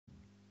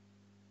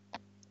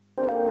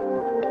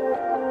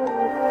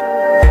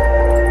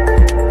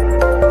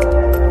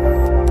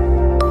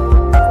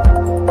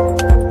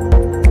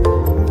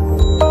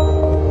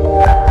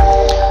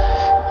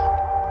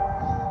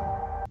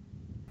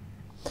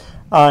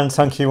And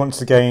thank you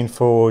once again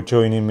for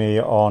joining me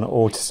on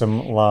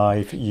Autism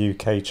Live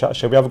UK Chat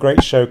Show. We have a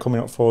great show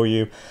coming up for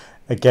you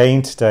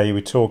again today.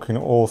 We're talking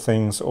all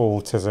things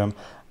autism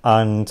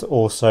and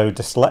also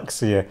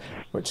dyslexia,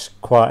 which is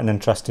quite an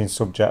interesting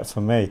subject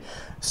for me.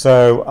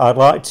 So I'd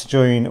like to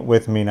join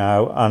with me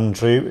now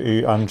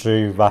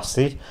Andrew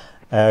Vassi.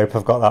 I hope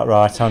I've got that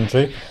right,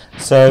 Andrew.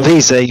 So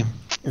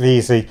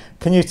VZ.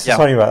 Can you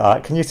sorry about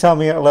that? Can you tell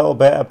me a little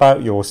bit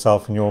about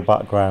yourself and your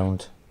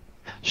background?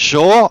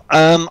 Sure.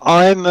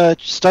 I'm a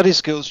study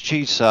skills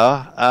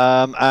tutor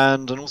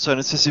and also an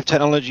assistive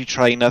technology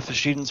trainer for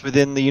students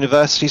within the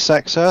university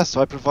sector.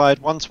 So I provide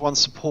one-to-one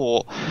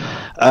support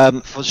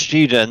for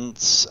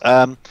students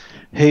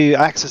who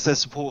access their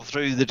support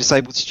through the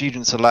Disabled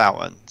Students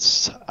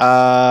Allowance.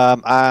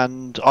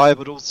 And I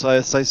would also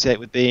associate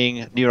with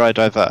being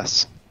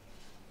neurodiverse.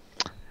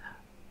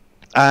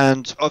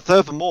 And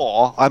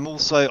furthermore, I'm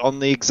also on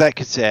the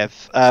executive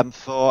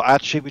for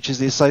ADSHI, which is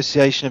the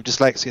Association of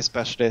Dyslexia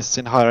Specialists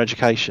in Higher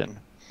Education.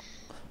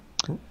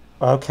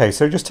 Okay,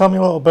 so just tell me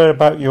a little bit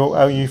about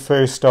how you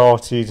first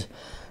started,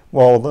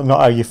 well,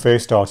 not how you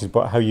first started,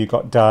 but how you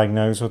got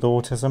diagnosed with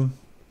autism.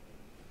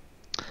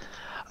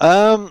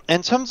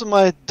 In terms of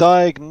my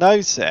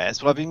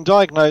diagnosis, well, I've been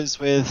diagnosed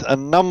with a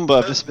number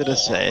of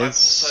disabilities.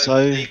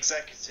 So the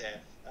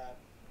executive.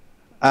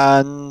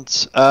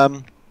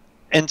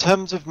 In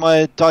terms of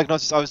my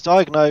diagnosis, I was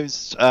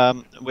diagnosed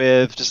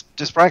with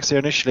dyspraxia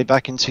initially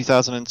back in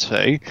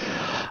 2002,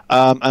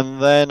 and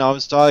then I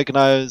was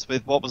diagnosed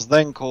with what was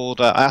then called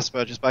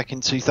Asperger's back in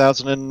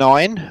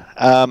 2009,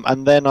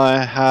 and then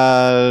I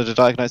had a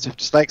diagnosis of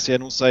dyslexia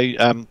and also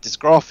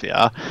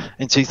dysgraphia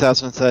in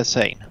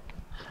 2013.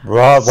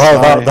 Right,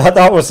 well,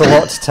 that was a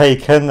lot to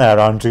take in there,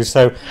 Andrew.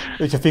 So,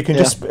 if you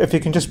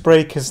can just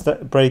break us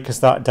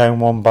that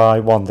down one by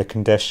one, the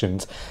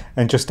conditions,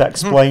 and just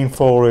explain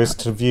for us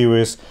to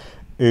viewers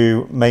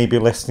who may be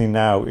listening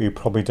now who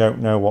probably don't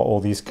know what all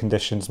these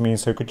conditions mean.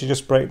 So, could you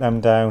just break them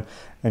down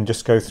and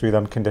just go through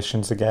them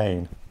conditions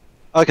again?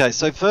 Okay,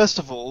 so first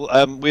of all,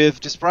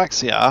 with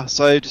dyspraxia,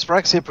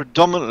 dyspraxia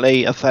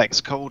predominantly affects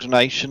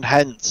coordination,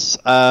 hence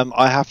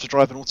I have to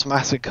drive an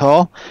automatic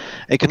car.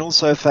 It can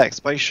also affect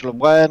spatial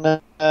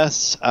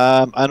awareness,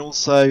 and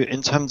also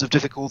in terms of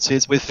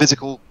difficulties with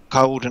physical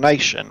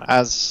coordination,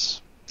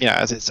 as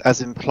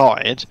as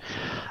implied.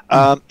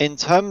 In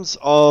terms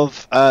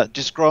of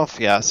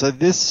dysgraphia, so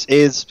this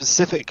is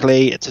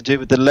specifically to do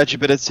with the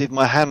legibility of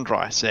my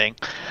handwriting.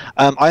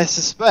 I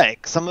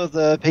suspect some of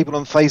the people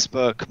on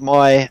Facebook,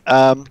 my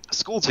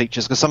school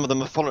teachers, because some of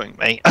them are following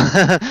me,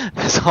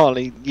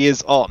 bizarrely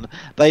years on,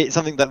 it's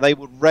something that they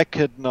would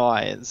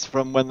recognise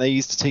from when they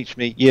used to teach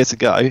me years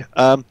ago.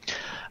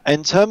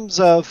 In terms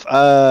of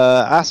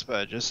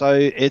Asperger's, so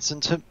it's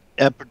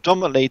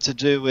predominantly to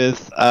do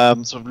with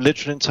sort of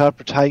literal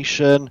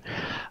interpretation,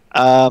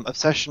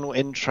 obsessional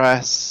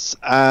interests,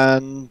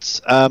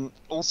 and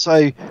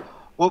also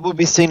what would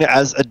be seen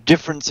as a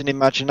difference in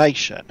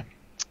imagination.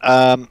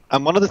 And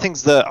one of the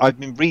things that I've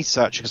been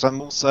researching, because I'm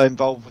also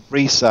involved with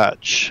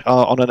research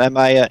on an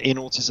MA in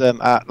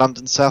autism at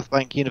London South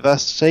Bank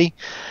University,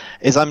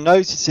 is I'm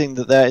noticing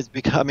that there is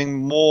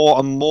becoming more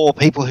and more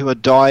people who are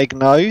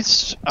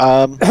diagnosed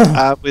on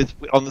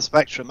the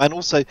spectrum, and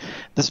also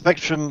the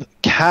spectrum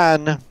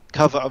can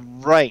cover a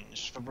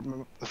range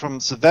from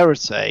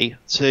severity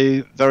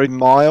to very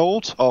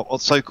mild or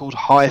so-called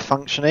high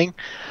functioning.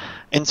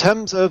 In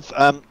terms of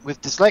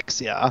with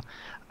dyslexia,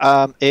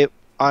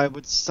 I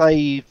would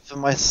say for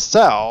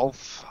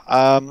myself,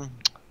 the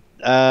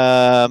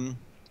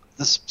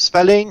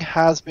spelling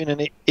has been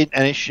an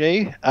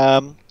issue.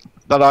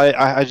 But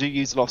I do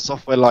use a lot of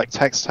software like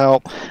Text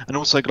Help and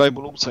also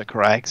Global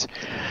Autocorrect,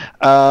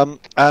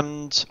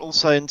 and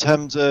also in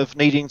terms of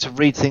needing to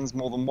read things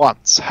more than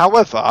once.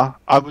 However,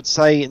 I would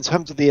say in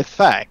terms of the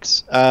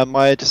effects,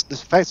 the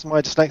effects of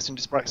my dyslexia and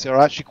dyspraxia are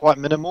actually quite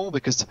minimal,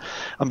 because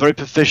I'm very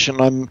proficient.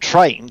 I'm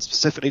trained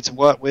specifically to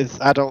work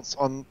with adults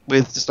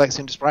with dyslexia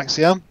and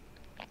dyspraxia.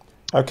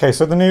 Okay,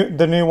 so the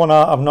new one,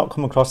 I've not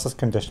come across this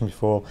condition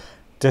before.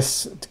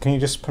 Can you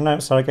just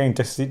pronounce that again?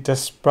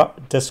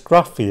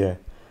 Dysgraphia.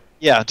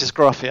 Yeah,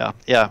 dysgraphia.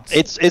 Yeah,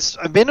 it's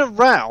been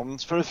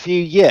around for a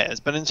few years,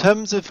 but in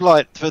terms of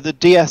for the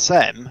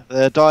DSM,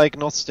 the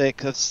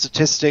Diagnostic of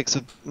Statistics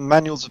of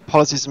Manuals of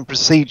Policies and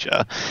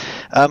Procedure,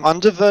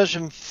 under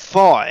version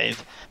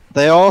 5,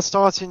 they are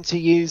starting to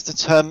use the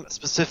term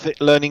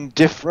specific learning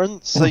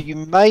difference. So you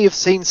may have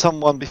seen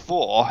someone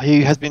before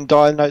who has been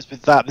diagnosed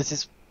with that. This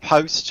is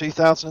post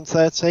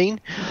 2013,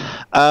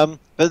 but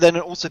then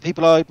also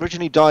people are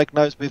originally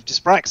diagnosed with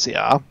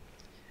dyspraxia,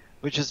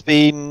 which has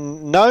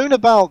been known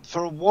about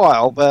for a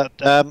while, but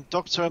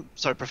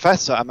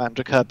Professor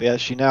Amanda Kirby,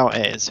 as she now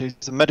is,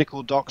 who's a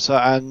medical doctor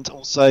and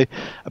also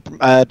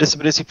a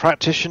disability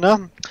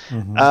practitioner,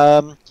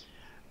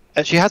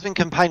 she has been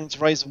campaigning to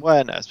raise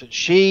awareness, but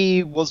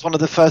she was one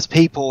of the first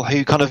people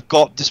who kind of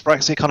got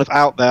dyspraxia kind of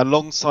out there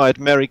alongside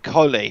Mary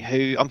Colley,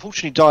 who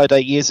unfortunately died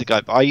 8 years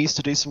ago, but I used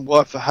to do some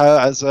work for her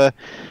as a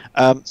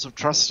sort of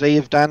trustee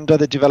of DANDA,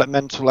 the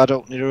Developmental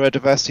Adult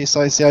Neurodiversity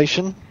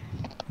Association.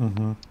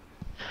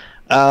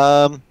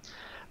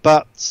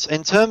 But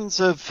in terms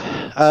of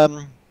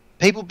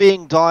people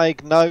being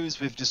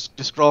diagnosed with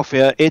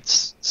dysgraphia,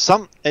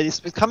 it's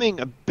becoming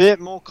a bit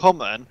more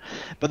common.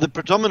 But the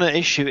predominant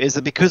issue is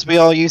that because we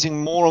are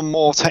using more and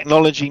more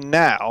technology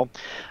now,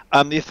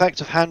 the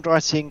effect of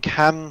handwriting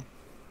can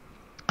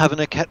have an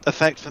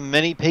effect for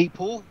many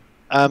people.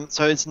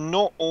 So it's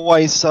not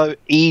always so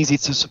easy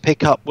to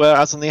pick up.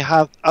 Whereas on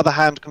the other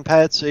hand,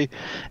 compared to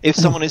if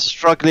someone is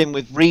struggling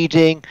with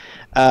reading,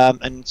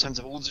 and in terms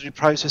of auditory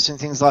processing,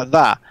 things like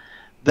that,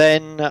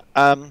 then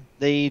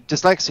the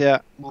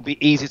dyslexia will be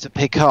easy to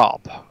pick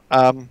up.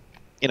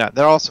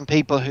 There are some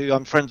people who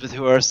I'm friends with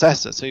who are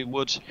assessors who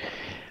would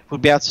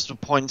be able to sort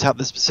of point out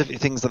the specific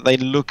things that they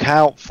look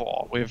out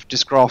for with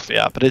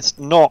dysgraphia, but it's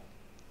not.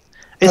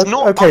 It's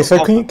not. Okay,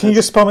 so can you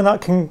just spell me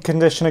that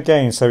condition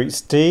again? So it's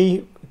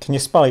D. Can you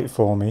spell it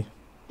for me?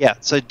 Yeah.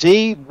 So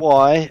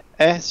DYSG.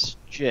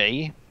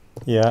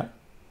 Yeah.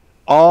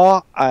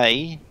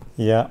 RA.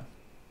 Yeah.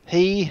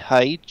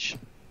 PH.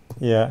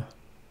 Yeah.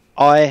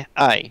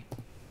 IA.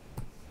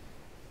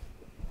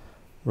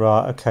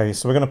 Right, okay,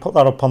 so we're going to put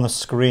that up on the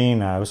screen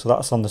now. So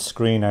that's on the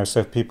screen now. So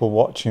if people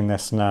watching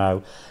this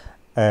now,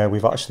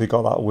 we've actually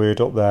got that word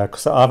up there,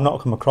 because I've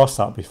not come across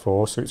that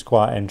before, so it's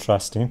quite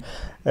interesting.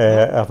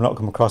 I've not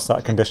come across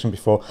that condition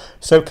before.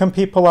 So can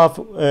people have,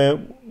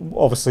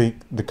 obviously,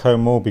 the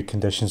comorbid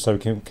condition, so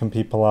can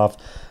people have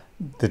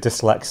the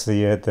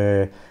dyslexia,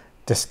 the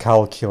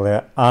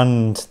dyscalculia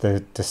and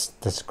the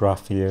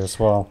dysgraphia as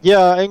well?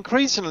 Yeah,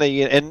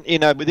 increasingly, and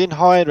within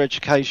higher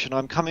education,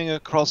 I'm coming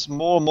across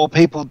more and more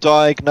people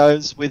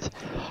diagnosed with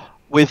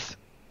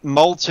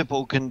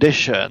multiple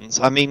conditions.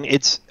 I mean,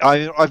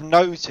 I've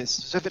noticed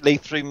specifically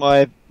through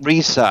my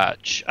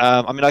research.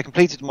 I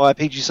completed my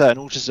PG Cert in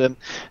autism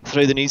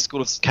through the New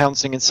School of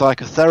Counselling and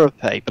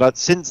Psychotherapy, but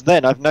since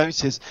then I've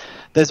noticed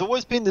there's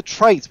always been the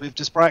traits with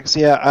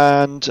dyspraxia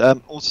and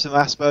autism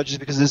Asperger's,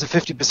 because there's a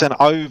 50%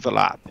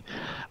 overlap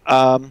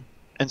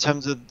in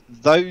terms of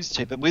those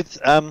two. But with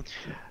the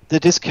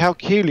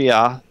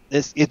dyscalculia,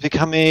 it's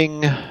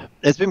becoming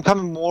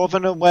more of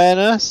an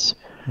awareness.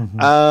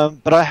 Mm-hmm.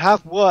 But I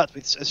have worked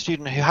with a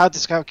student who had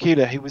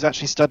dyscalculia who was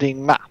actually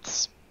studying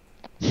maths,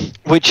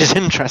 which is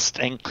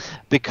interesting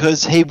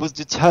because he was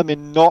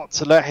determined not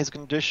to let his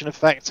condition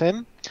affect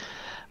him.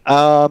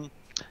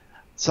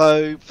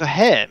 So for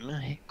him,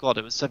 God,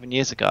 it was 7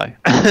 years ago,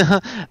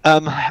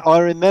 I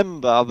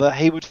remember that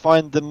he would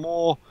find the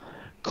more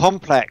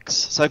complex,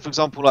 so for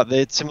example, like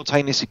the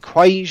simultaneous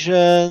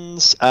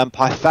equations,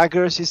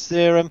 Pythagoras'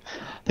 theorem,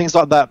 things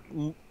like that,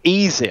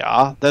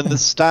 easier than the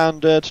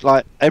standard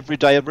like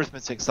everyday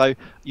arithmetic. So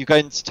you go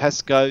into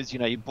Tesco's,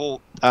 you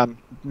bought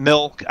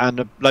milk and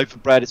a loaf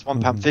of bread, it's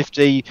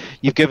 £1.50,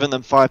 you've given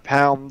them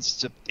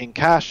 £5 in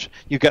cash,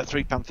 you get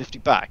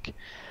 £3.50 back.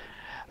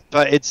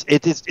 But it's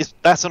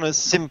that's on a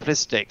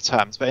simplistic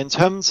terms. But in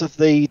terms of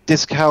the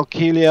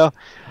dyscalculia,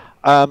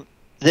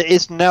 that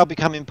is now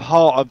becoming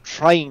part of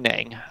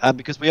training,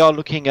 because we are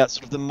looking at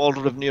sort of the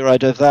model of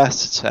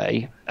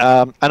neurodiversity.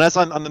 And as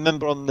I'm a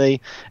member on the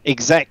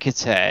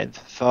executive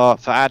for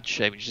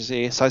ADSHE, which is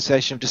the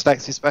Association of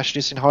Dyslexia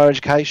Specialists in Higher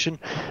Education,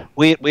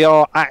 we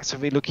are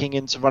actively looking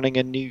into running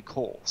a new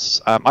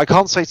course. I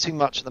can't say too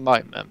much at the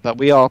moment, but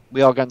we are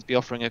going to be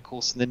offering a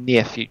course in the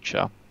near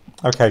future.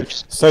 Okay,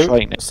 so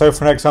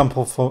for an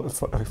example, for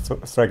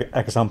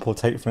example,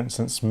 take for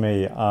instance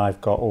me.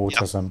 I've got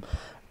autism. Yep.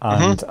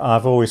 And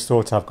I've always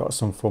thought I've got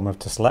some form of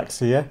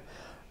dyslexia,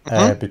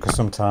 because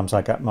sometimes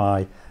I get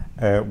my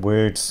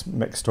words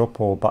mixed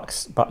up, or back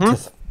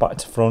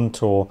to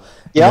front, or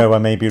I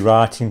may be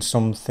writing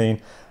something,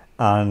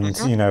 and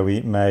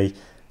it may,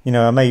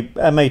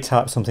 I may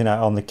type something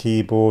out on the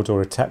keyboard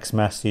or a text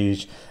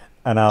message,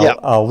 and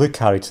I'll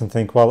look at it and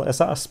think, well, is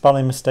that a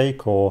spelling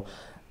mistake, or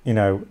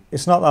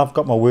it's not that I've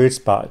got my words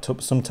backed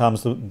up.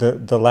 Sometimes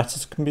the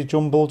letters can be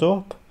jumbled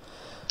up.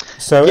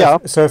 So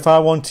if I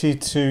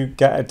wanted to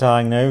get a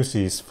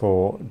diagnosis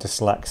for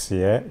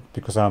dyslexia,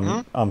 because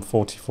I'm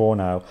 44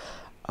 now,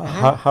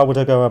 how would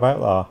I go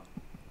about that?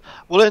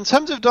 Well, in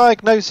terms of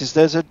diagnosis,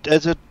 there's a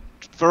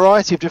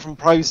variety of different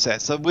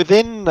processes. So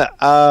within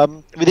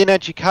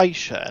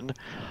education,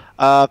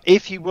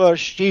 if you were a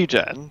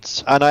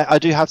student, and I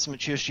do have some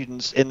mature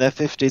students in their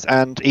 50s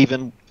and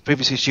even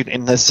previously a student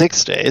in their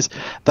 60s,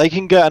 they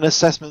can get an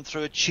assessment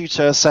through a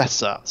tutor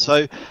assessor.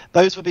 So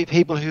those would be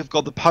people who've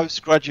got the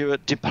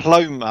postgraduate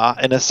diploma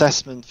in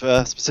assessment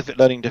for specific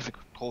learning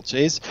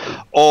difficulties,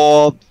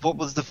 or what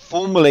was the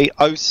formerly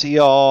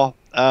OCR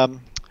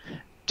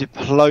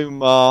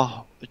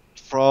diploma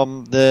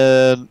from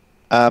the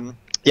from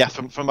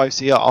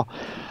OCR.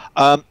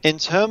 In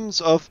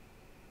terms of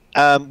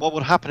what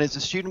would happen is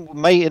the student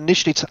may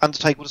initially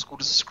undertake what is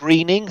called a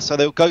screening. So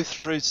they'll go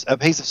through a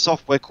piece of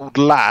software called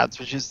LADS,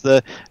 which is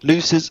the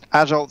Lucid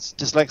Adults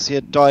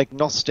Dyslexia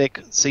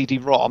Diagnostic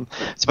CD-ROM.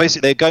 So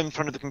basically, they go in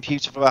front of the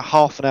computer for about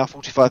half an hour,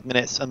 45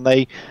 minutes, and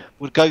they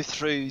would go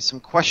through some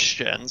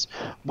questions.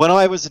 When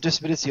I was a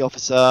disability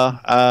officer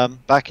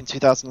back in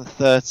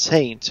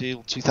 2013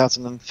 to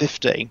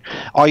 2015,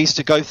 I used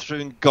to go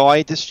through and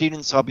guide the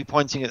students. So I'd be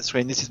pointing at the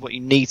screen, this is what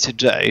you need to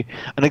do,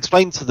 and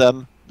explain to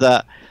them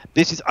that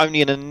this is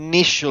only an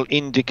initial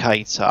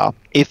indicator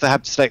if they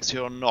have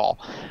dyslexia or not.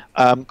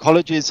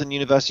 Colleges and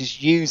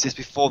universities use this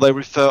before they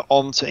refer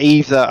on to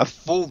either a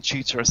full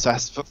tutor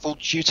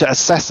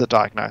assessor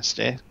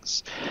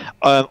diagnostics,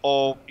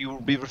 or you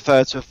will be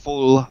referred to a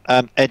full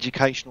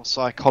educational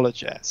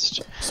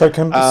psychologist. So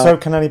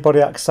can anybody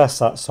access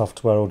that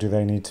software, or do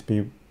they need to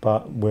be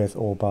with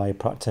or by a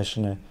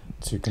practitioner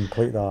to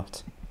complete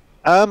that?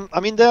 I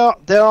mean,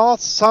 there are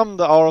some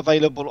that are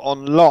available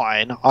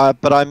online,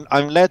 but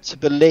I'm led to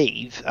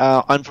believe,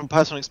 and from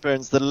personal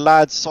experience, the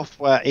LAD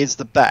software is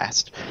the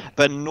best.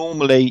 But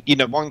normally,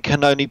 one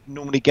can only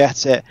normally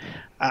get it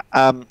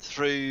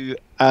through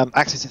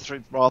access it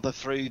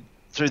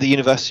through the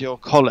university or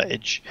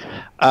college,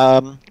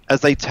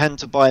 as they tend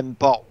to buy in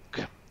bulk.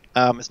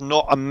 It's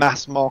not a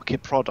mass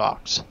market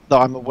product that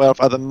I'm aware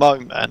of at the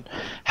moment.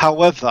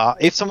 However,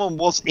 if someone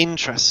was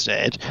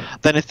interested,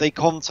 then if they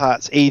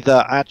contact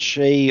either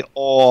ACHI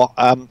or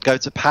go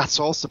to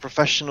PATOS, the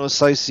Professional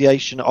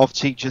Association of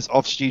Teachers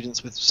of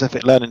Students with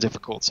Specific Learning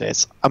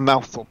Difficulties, a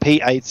mouthful,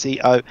 PATOSS,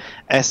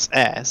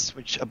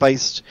 which are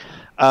based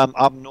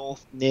up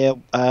north near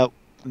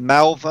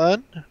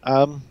Malvern,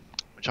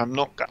 which I'm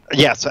not,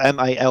 so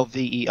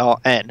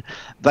Malvern,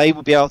 they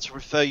will be able to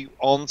refer you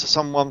on to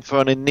someone for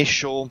an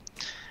initial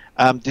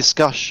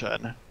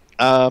discussion.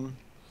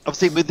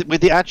 Obviously, with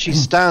the ACHI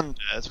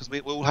standards, because we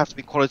will have to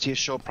be quality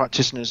assured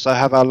practitioners, so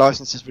have our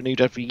licenses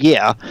renewed every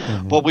year.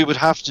 What we would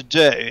have to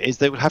do is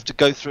they would have to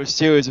go through a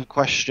series of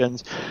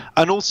questions,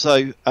 and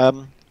also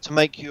to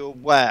make you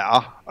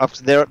aware,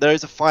 there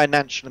is a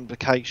financial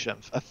implication.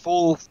 A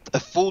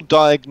full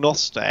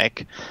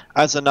diagnostic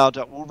as an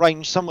adult will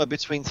range somewhere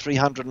between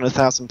 £300 and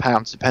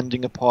 £1,000,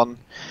 depending upon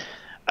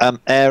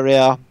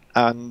area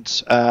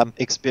and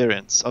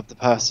experience of the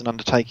person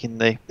undertaking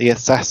the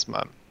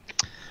assessment.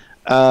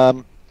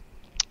 I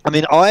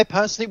mean, I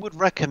personally would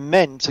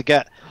recommend to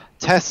get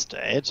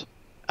tested.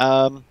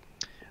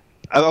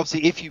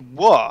 Obviously, if you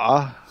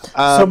were,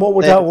 so what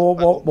would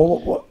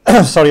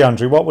sorry,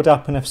 Andrew, what would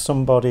happen if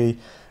somebody,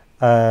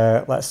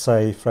 let's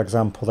say, for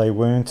example, they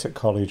weren't at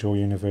college or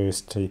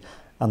university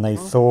and they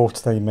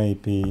thought they may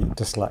be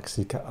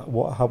dyslexic?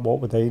 What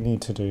would they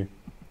need to do?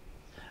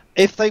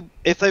 If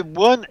they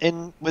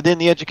weren't within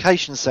the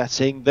education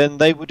setting, then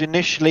they would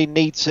initially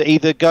need to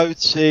either go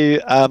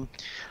to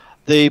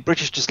the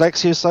British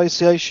Dyslexia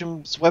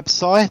Association's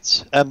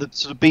website, the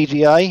sort of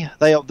BDA.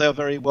 They are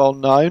very well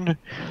known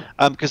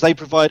because they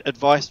provide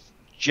advice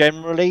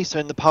generally, so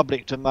in the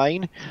public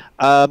domain,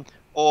 or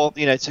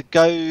to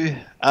go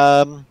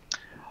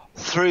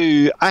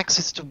through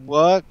access to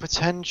work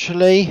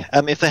potentially,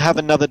 if they have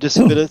another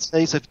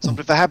disability. So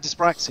if they have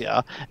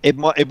dyspraxia, it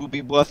would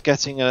be worth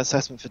getting an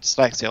assessment for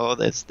dyslexia, or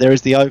there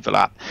is the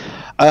overlap.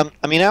 I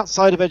mean,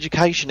 outside of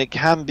education, it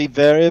can be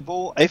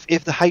variable.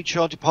 If the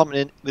HR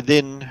department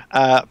within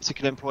a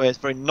particular employer is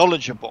very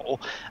knowledgeable,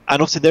 and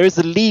also there is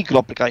a legal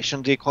obligation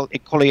under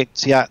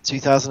Equality Act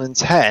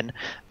 2010,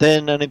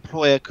 then an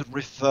employer could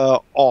refer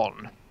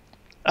on.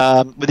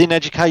 Within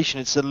education,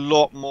 it's a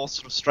lot more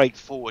sort of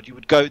straightforward. You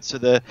would go to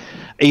the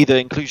either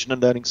inclusion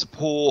and learning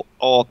support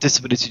or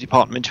disability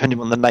department, depending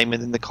on the name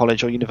within the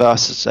college or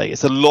university.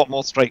 It's a lot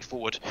more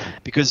straightforward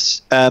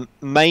because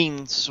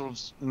main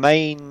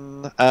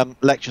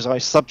lecturers are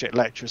subject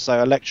lecturers.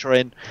 So a lecturer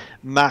in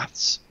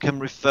maths can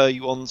refer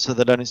you on to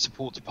the learning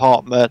support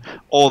department,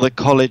 or the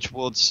college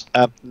would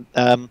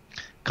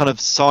kind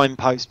of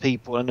signpost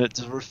people, and it's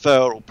a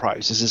referral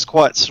process. It's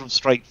quite sort of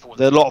straightforward.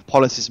 There are a lot of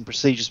policies and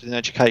procedures within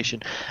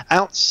education.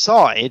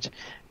 Outside,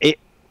 it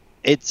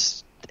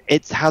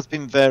has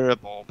been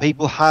variable.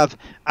 People have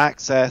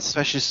access,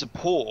 especially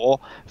support,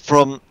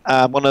 from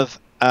one of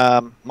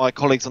my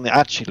colleagues on the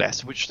ACHI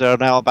list, which there are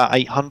now about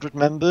 800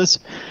 members,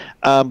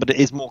 but it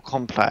is more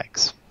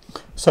complex.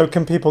 So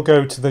can people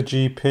go to the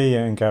GP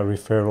and get a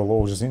referral,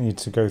 or does it need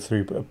to go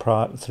through a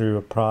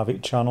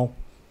private channel?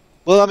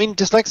 Well, I mean,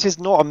 dyslexia is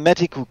not a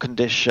medical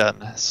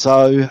condition,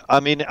 so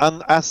I mean,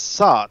 as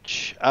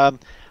such,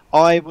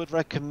 I would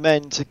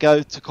recommend to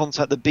go to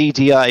contact the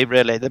BDA,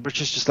 really, the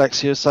British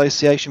Dyslexia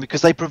Association,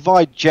 because they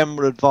provide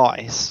general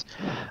advice.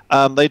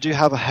 They do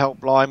have a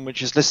helpline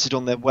which is listed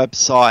on their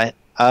website,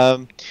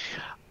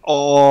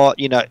 or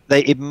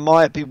it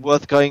might be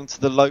worth going to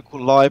the local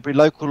library.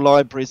 Local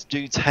libraries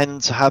do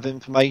tend to have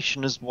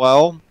information as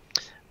well.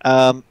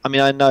 I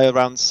mean, I know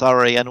around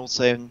Surrey and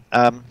also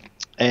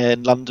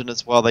in London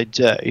as well, they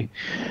do.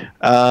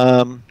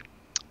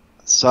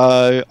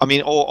 So, I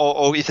mean,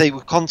 or if they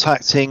were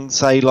contacting,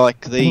 say,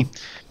 like the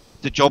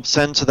job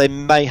centre, they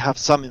may have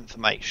some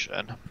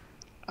information.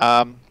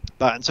 But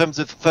But in terms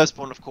of first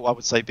point of call, I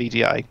would say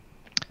BDA.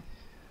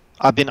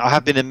 I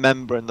have been a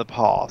member in the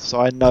past,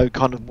 so I know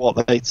kind of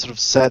what they sort of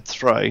said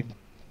through.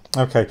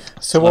 Okay,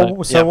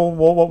 Yeah.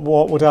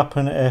 what would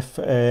happen if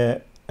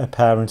a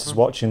parent is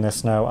watching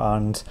this now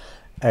and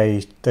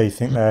they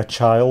think their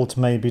child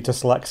may be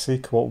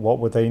dyslexic? What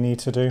would they need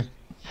to do?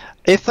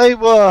 If they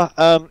were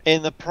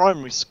in the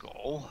primary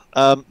school,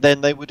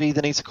 then they would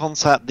either need to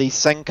contact the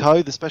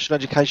SENCO, the Special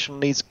Educational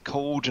Needs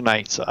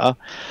Coordinator,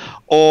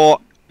 or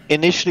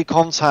initially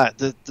contact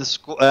the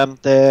school,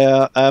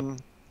 their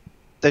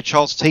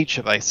child's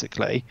teacher,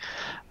 basically.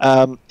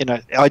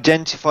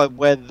 Identify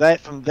where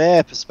from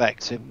their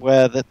perspective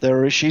where that there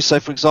are issues. So,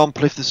 for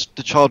example, if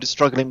the child is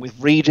struggling with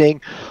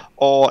reading,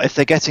 or if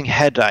they're getting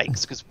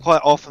headaches, because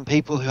quite often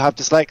people who have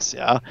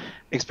dyslexia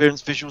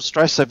experience visual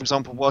stress. So, for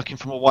example, working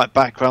from a white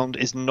background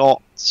is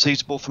not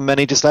suitable for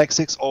many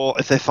dyslexics, or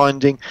if they're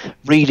finding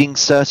reading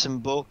certain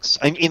books,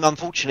 and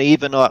unfortunately,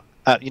 even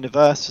at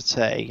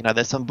university,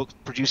 there's some books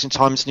producing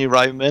Times New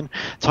Roman.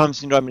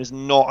 Times New Roman is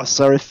not a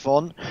serif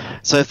font,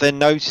 so if they're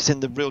noticing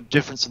the real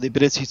difference of the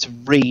ability to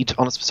read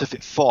on a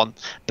specific font,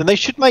 then they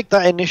should make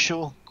that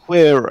initial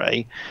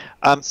query.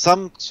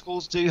 Some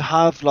schools do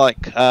have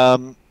like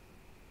learning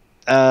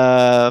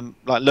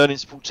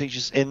support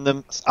teachers in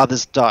them,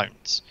 others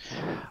don't.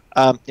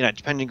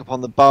 Depending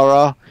upon the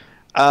borough.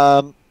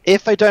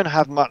 If they don't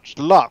have much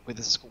luck with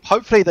the school,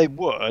 hopefully they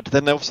would,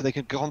 then obviously they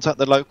could contact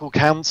the local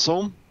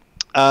council.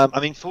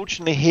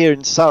 Fortunately here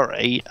in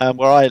Surrey,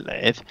 where I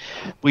live,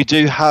 we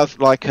do have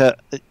like a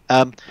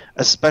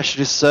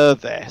specialist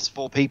service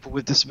for people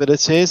with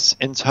disabilities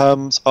in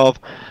terms of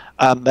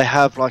they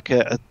have like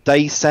a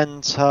day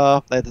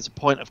centre, there's a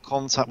point of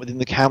contact within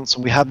the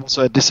council. We have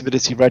also a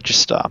disability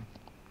register.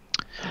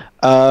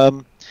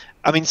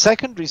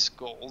 Secondary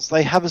schools,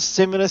 they have a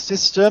similar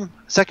system.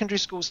 Secondary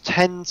schools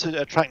tend to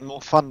attract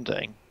more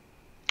funding.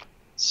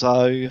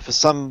 So for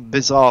some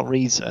bizarre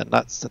reason,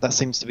 that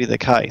seems to be the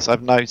case,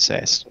 I've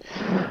noticed.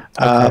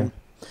 Okay.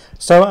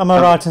 So am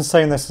I right in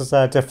saying this is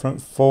there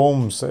different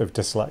forms of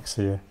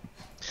dyslexia?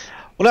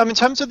 Well, in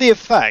terms of the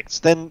effects,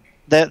 then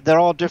there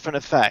are different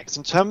effects.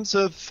 In terms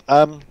of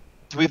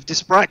with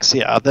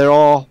dyspraxia, there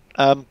are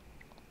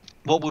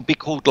what would be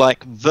called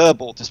like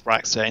verbal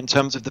dyspraxia in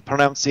terms of the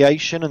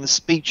pronunciation and the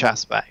speech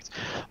aspect,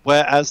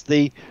 whereas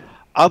the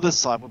other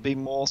side would be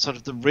more sort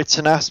of the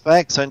written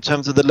aspect, so in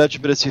terms of the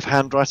legibility of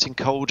handwriting,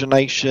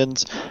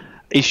 coordinations,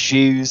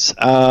 issues,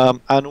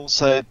 and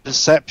also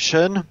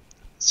perception.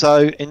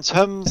 So in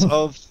terms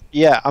of,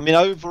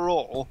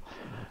 overall,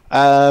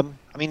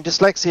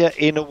 dyslexia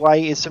in a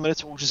way is similar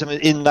to autism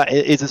in that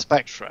it is a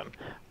spectrum.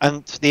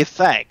 And the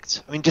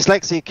effect,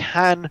 dyslexia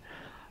can,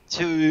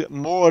 to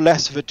more or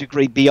less of a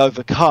degree, be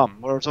overcome,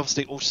 whereas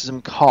obviously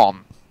autism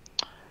can't.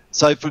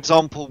 So, for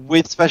example,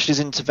 with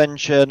specialist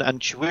intervention and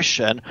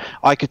tuition,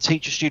 I could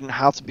teach a student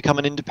how to become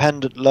an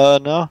independent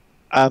learner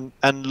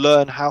and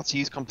learn how to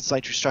use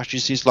compensatory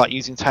strategies like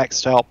using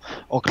text help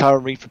or Clara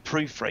Read for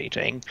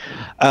proofreading.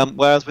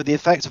 Whereas with the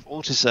effect of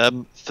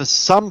autism, for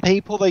some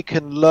people, they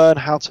can learn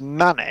how to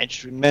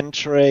manage through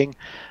mentoring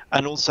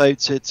and also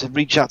to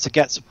reach out to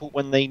get support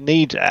when they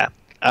need it.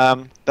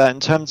 But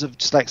in terms of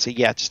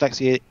dyslexia,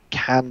 dyslexia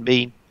can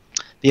be,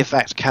 the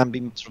effect can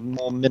be sort of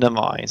more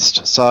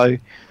minimised. So,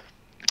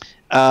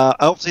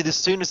 obviously, the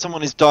sooner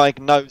someone is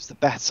diagnosed, the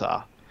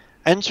better.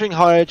 Entering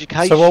higher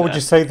education... So what would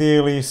you say the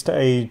earliest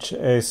age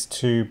is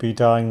to be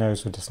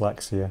diagnosed with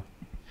dyslexia?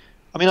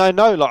 I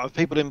know a lot of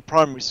people in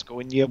primary school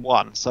in year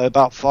 1, so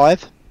about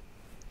 5.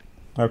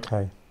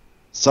 Okay.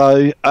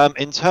 So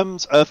in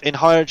terms of in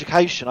higher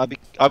education, I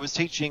was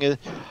teaching a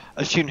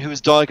student who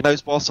was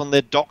diagnosed whilst on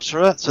their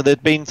doctorate. So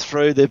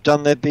they've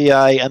done their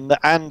BA and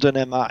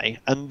an MA,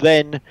 and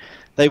then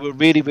they were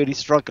really, really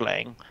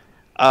struggling.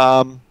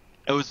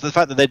 It was the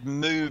fact that they'd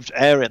moved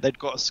area, they'd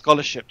got a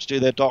scholarship to do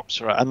their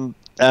doctorate, and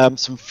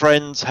some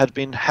friends had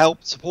been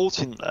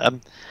supporting them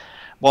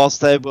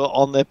whilst they were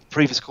on their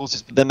previous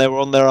courses, but then they were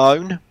on their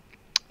own.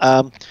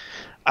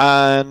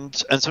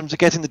 And in terms of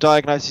getting the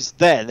diagnosis,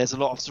 there's a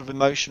lot of sort of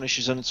emotional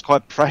issues, and it's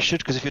quite pressured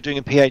because if you're doing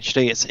a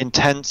PhD, it's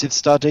intensive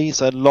study,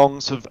 so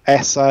long sort of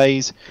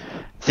essays,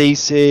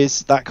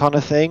 theses, that kind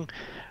of thing.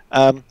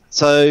 But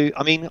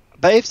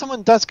if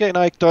someone does get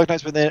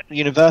diagnosed with their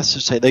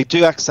university, they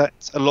do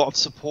accept a lot of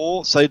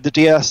support. So the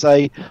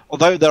DSA,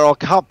 although there are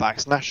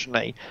cutbacks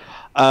nationally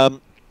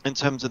in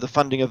terms of the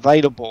funding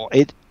available,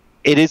 it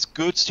is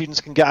good.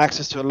 Students can get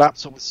access to a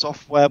laptop with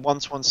software,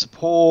 one-to-one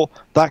support,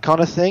 that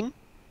kind of thing.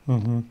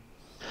 Mm-hmm.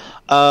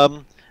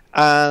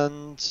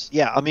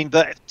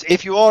 But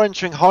if you are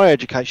entering higher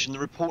education, the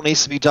report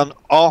needs to be done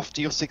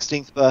after your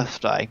 16th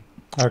birthday.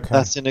 Okay.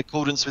 That's in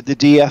accordance with the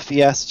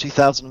DFES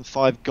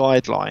 2005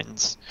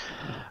 guidelines.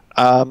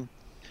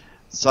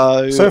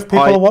 So if people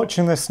are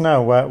watching this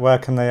now, where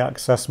can they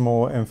access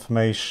more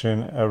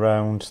information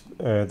around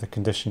the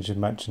conditions you've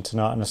mentioned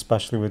tonight, and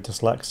especially with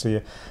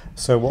dyslexia?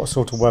 So what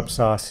sort of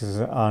websites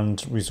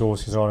and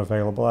resources are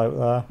available out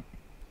there?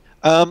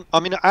 I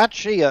mean,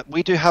 actually,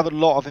 we do have a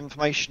lot of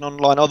information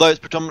online, although it's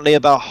predominantly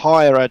about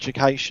higher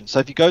education. So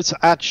if you go to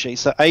ADSH,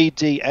 so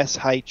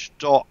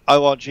adsh.org.uk,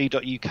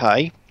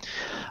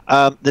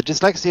 the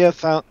dyslexia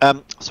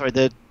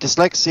the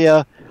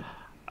dyslexia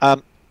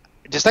um,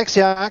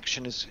 Dyslexia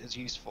Action is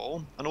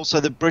useful, and also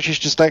the British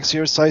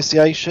Dyslexia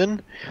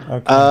Association.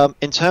 Okay.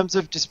 In terms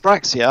of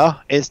dyspraxia,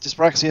 is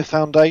Dyspraxia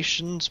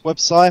Foundation's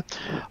website.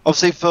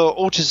 Obviously, for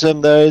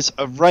autism, there is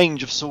a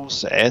range of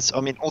sources. I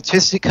mean,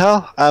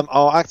 Autistica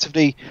are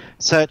actively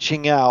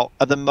searching out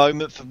at the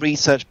moment for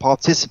research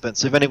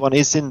participants. If anyone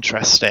is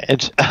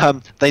interested,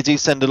 they do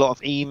send a lot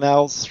of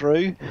emails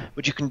through,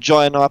 which you can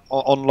join up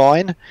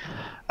online.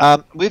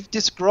 With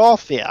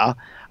dysgraphia,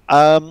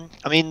 I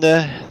mean,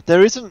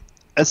 there isn't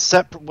a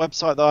separate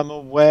website that I'm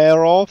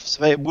aware of,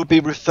 so it would be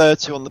referred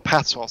to on the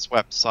PATOS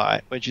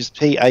website, which is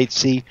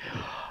PATOSS,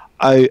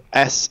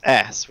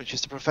 which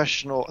is the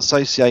Professional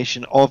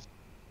Association of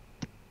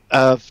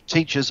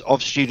Teachers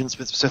of Students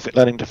with Specific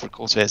Learning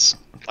Difficulties.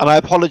 And I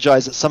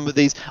apologise that some of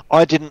these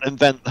I didn't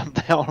invent them;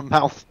 they are a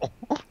mouthful.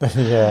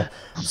 Yeah.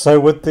 So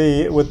with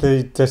the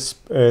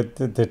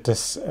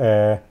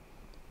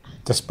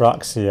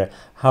dyspraxia,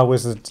 how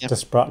is the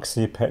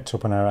dyspraxia picked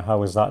up an error?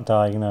 How is that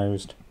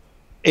diagnosed?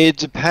 It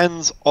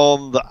depends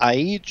on the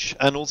age,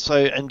 and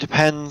also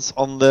depends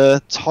on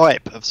the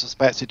type of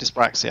suspected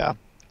dyspraxia.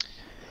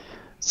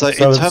 So in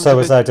terms So of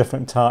is there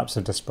different types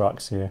of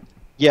dyspraxia?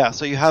 yeah,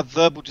 so you have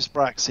verbal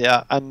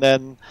dyspraxia, and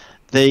then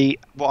the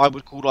what I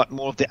would call like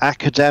more of the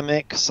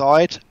academic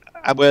side,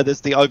 where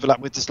there's the overlap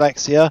with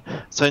dyslexia.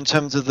 So in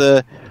terms of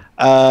the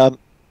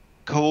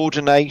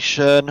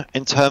coordination,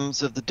 in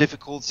terms of the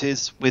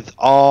difficulties with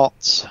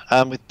art,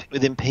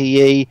 within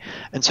PE,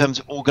 in terms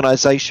of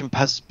organisation,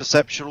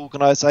 perceptual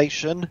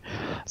organisation.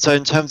 So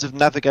in terms of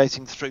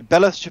navigating through,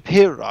 Bella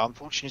Shapiro,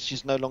 unfortunately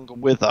she's no longer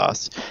with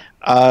us,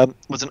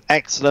 was an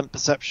excellent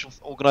perceptual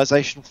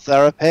organisational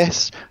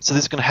therapist. So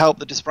this can help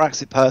the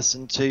dyspraxic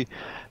person to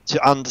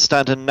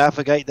understand and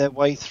navigate their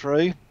way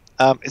through.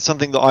 It's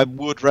something that I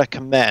would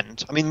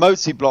recommend. I mean,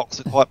 Mozi blocks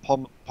are quite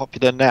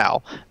popular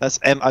now. That's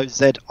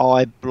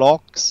MOZI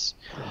blocks,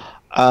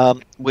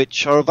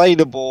 which are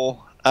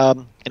available,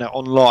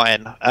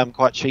 online,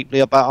 quite cheaply,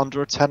 about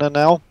under a tenner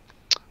now.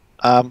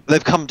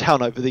 They've come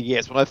down over the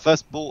years. When I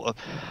first bought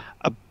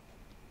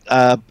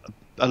a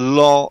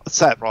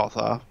set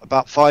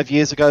about 5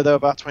 years ago, they were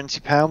about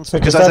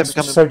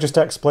 £20. So just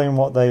explain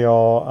what they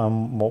are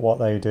and what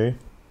they do.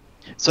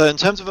 So in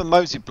terms of a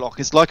Mozi block,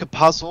 it's like a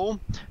puzzle.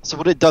 So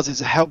what it does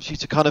is it helps you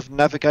to kind of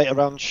navigate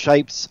around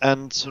shapes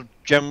and sort of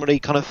generally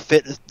kind of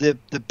fit the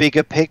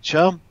bigger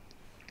picture.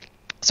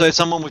 So if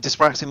someone with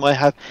dyspraxia might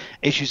have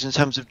issues in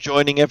terms of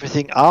joining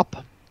everything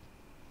up,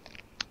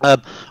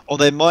 or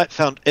they might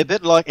find a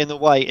bit like, in the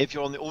way, if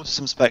you're on the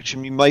autism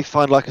spectrum, you may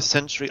find like a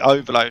sensory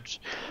overload,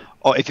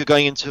 or if you're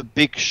going into a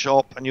big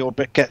shop and you're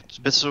get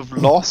a bit sort of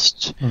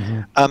lost.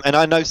 Mm-hmm. And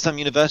I know some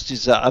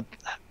universities that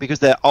because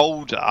they're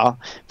older,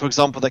 for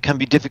example, that can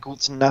be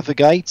difficult to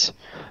navigate.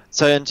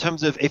 So in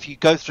terms of if you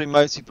go through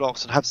Mozi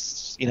blocks and have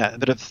a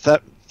bit of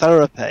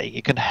therapy,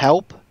 it can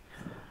help.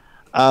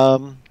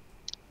 And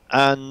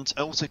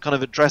also kind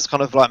of address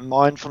kind of like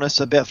mindfulness,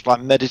 a bit of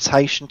like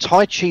meditation.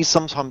 Tai Chi is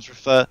sometimes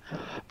referred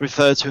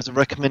to as a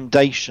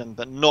recommendation,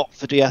 but not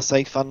for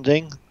DSA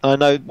funding. And I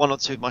know one or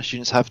two of my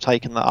students have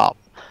taken that up.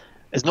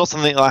 It's not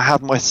something that I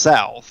have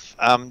myself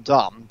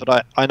done,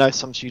 but I know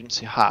some students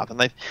who have, and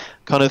they've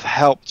kind of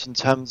helped in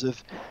terms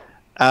of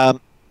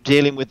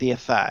dealing with the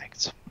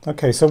effect.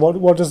 Okay, so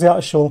what does the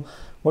actual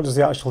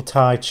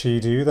Tai Chi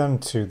do then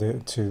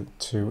to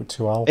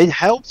Al? It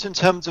helps in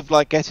terms of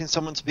like getting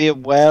someone to be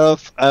aware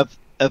of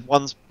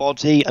one's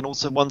body and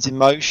also one's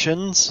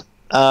emotions.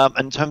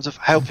 In terms of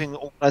helping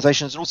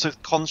organisations, and also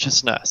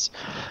consciousness,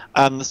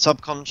 the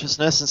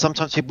subconsciousness, and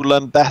sometimes people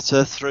learn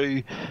better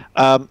through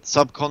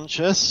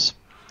subconscious.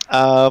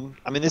 I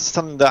mean, this is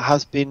something that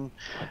has been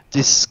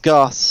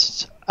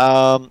discussed.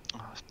 I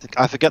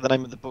forget the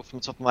name of the book from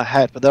the top of my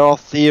head, but there are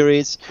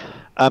theories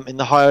in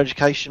the higher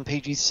education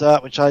PG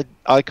Cert, which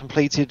I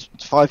completed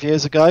 5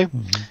 years ago.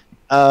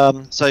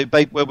 Mm-hmm. So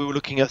where we were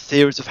looking at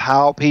theories of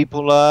how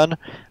people learn,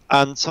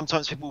 and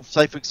sometimes people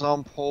say, for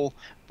example,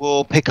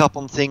 will pick up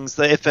on things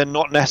that if they're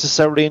not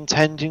necessarily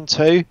intending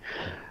to.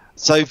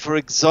 So, for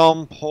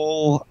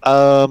example,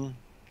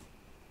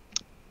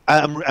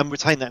 and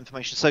retain that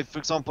information. So, for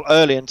example,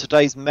 earlier in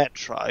today's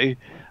Metro,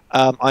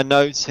 I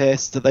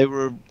noticed that they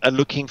were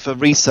looking for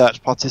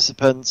research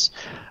participants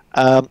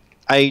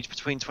aged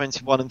between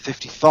 21 and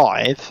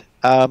 55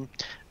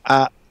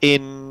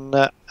 in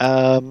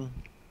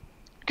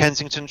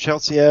Kensington,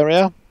 Chelsea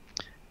area,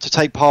 to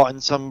take part in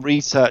some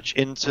research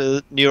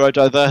into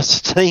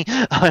neurodiversity,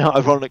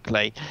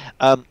 ironically.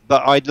 But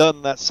I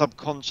learned that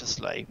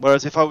subconsciously.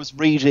 Whereas if I was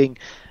reading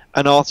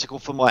an article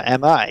for my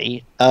MA,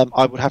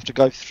 I would have to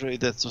go through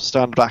the sort of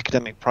standard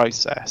academic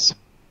process.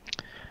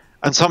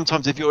 And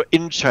sometimes if you're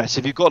interested,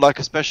 if you've got like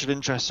a special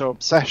interest or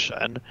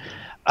obsession,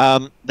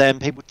 then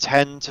people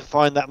tend to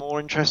find that more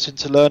interesting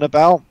to learn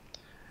about.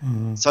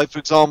 Mm-hmm. So, for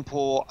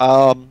example,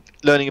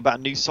 learning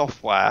about new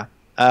software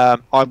I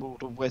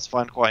would always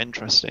find quite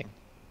interesting.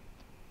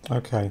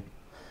 Okay.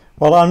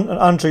 Well,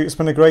 Andrew, it's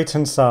been a great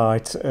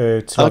insight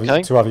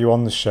Okay. to have you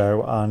on the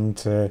show and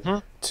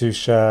Mhm. to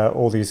share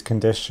all these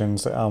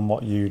conditions and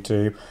what you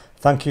do.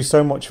 Thank you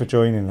so much for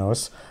joining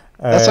us.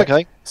 That's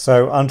okay.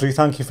 So, Andrew,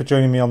 thank you for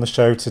joining me on the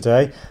show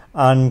today.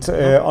 And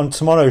Mhm. on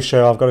tomorrow's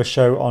show, I've got a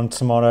show on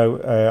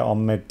tomorrow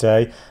on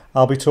midday.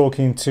 I'll be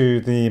talking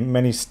to the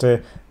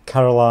Minister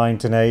Caroline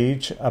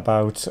Denage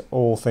about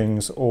all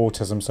things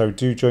autism. So,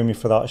 do join me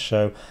for that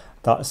show.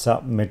 That's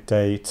at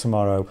midday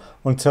tomorrow.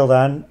 Until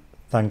then,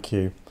 thank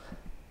you.